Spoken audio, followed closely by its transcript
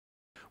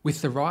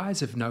With the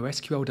rise of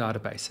NoSQL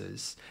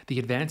databases, the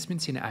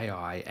advancements in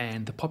AI,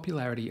 and the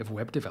popularity of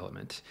web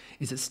development,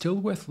 is it still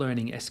worth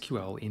learning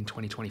SQL in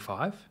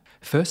 2025?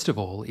 First of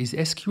all, is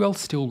SQL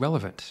still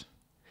relevant?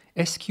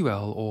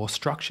 SQL, or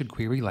Structured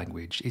Query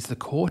Language, is the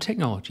core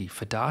technology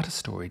for data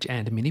storage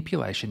and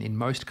manipulation in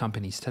most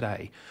companies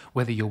today,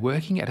 whether you're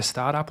working at a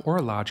startup or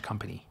a large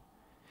company.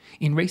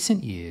 In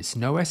recent years,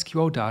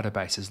 NoSQL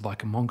databases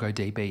like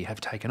MongoDB have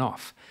taken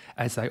off,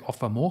 as they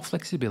offer more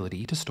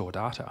flexibility to store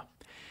data.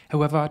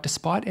 However,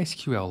 despite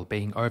SQL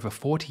being over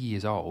 40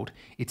 years old,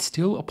 it's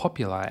still a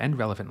popular and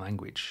relevant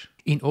language.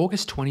 In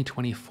August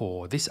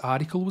 2024, this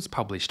article was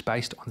published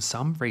based on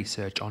some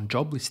research on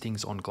job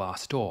listings on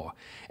Glassdoor,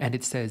 and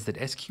it says that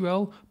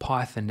SQL,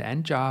 Python,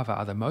 and Java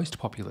are the most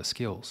popular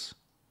skills.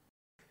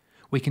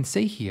 We can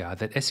see here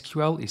that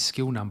SQL is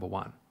skill number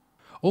 1.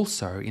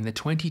 Also, in the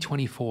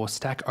 2024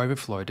 Stack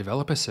Overflow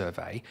Developer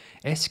Survey,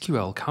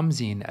 SQL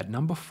comes in at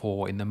number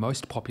 4 in the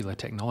most popular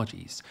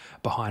technologies,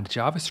 behind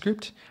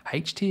JavaScript,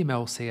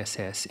 HTML,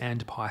 CSS,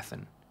 and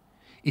Python.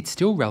 It's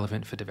still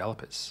relevant for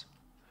developers.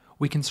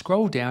 We can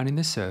scroll down in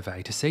the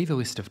survey to see the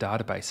list of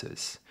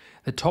databases.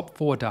 The top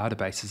 4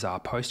 databases are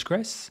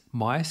Postgres,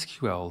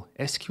 MySQL,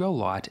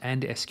 SQLite,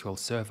 and SQL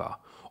Server,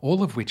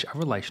 all of which are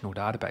relational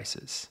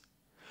databases.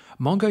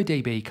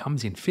 MongoDB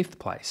comes in 5th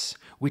place,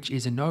 which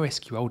is a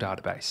NoSQL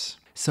database.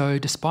 So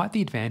despite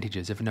the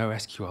advantages of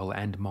NoSQL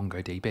and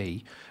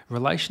MongoDB,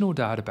 relational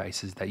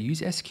databases that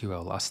use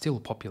SQL are still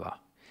popular.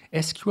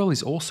 SQL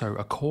is also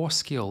a core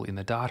skill in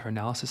the data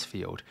analysis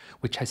field,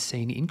 which has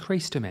seen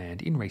increased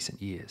demand in recent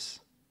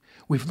years.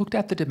 We've looked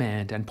at the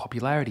demand and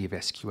popularity of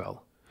SQL.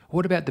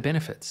 What about the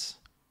benefits?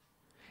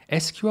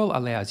 SQL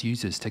allows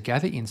users to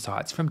gather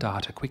insights from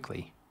data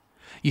quickly.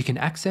 You can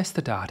access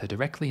the data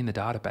directly in the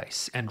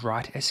database and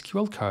write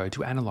SQL code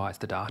to analyse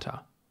the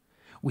data.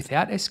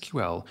 Without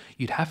SQL,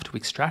 you'd have to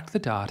extract the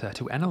data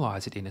to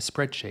analyse it in a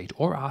spreadsheet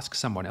or ask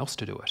someone else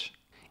to do it.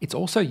 It's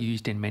also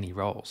used in many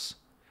roles.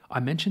 I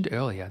mentioned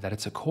earlier that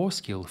it's a core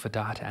skill for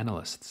data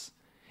analysts.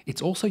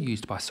 It's also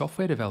used by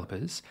software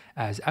developers,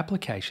 as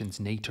applications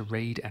need to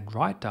read and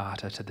write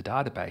data to the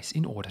database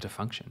in order to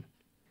function.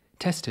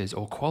 Testers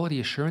or quality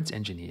assurance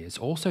engineers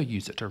also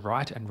use it to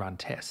write and run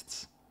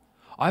tests.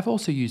 I've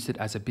also used it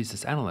as a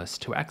business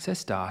analyst to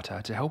access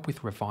data to help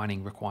with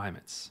refining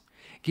requirements.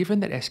 Given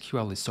that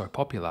SQL is so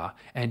popular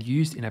and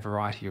used in a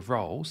variety of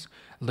roles,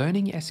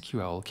 learning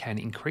SQL can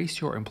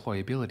increase your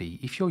employability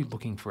if you're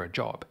looking for a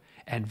job,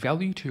 and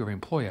value to your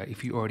employer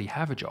if you already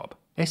have a job.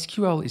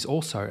 SQL is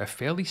also a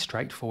fairly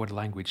straightforward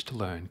language to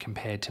learn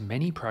compared to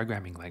many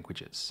programming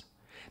languages.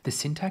 The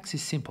syntax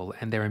is simple,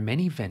 and there are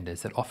many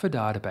vendors that offer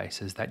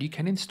databases that you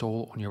can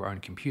install on your own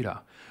computer,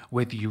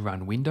 whether you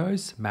run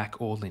Windows,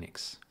 Mac, or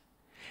Linux.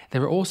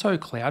 There are also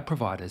cloud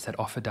providers that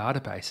offer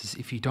databases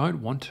if you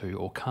don't want to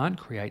or can't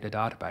create a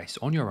database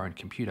on your own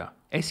computer.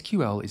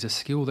 SQL is a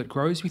skill that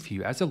grows with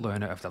you as a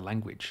learner of the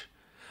language.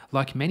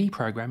 Like many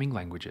programming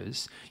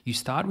languages, you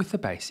start with the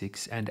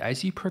basics, and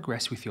as you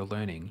progress with your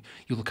learning,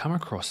 you'll come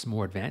across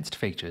more advanced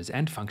features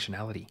and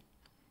functionality.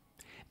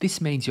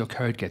 This means your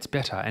code gets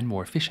better and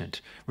more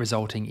efficient,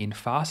 resulting in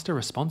faster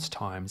response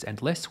times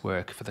and less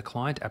work for the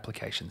client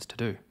applications to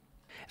do.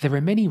 There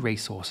are many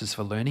resources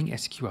for learning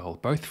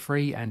SQL, both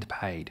free and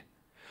paid.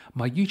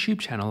 My YouTube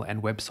channel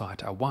and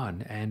website are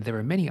one, and there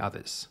are many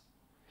others.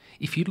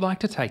 If you'd like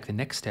to take the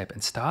next step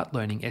and start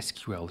learning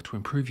SQL to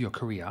improve your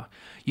career,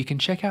 you can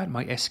check out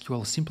my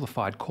SQL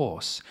Simplified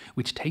course,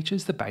 which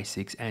teaches the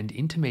basics and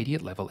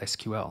intermediate level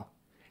SQL.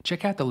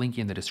 Check out the link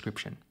in the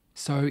description.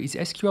 So, is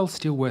SQL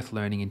still worth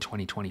learning in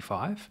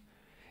 2025?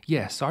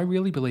 Yes, I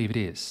really believe it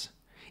is.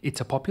 It's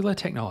a popular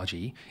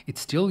technology,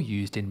 it's still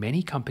used in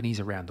many companies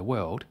around the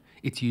world,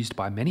 it's used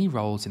by many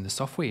roles in the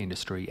software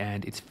industry,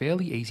 and it's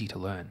fairly easy to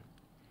learn.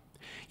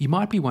 You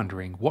might be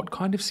wondering, what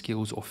kind of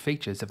skills or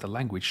features of the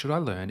language should I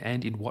learn,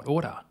 and in what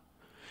order?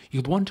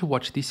 You'll want to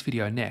watch this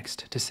video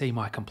next to see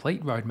my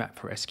complete roadmap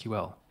for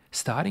SQL,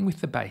 starting with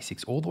the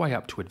basics all the way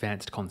up to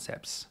advanced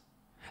concepts.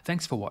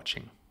 Thanks for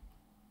watching.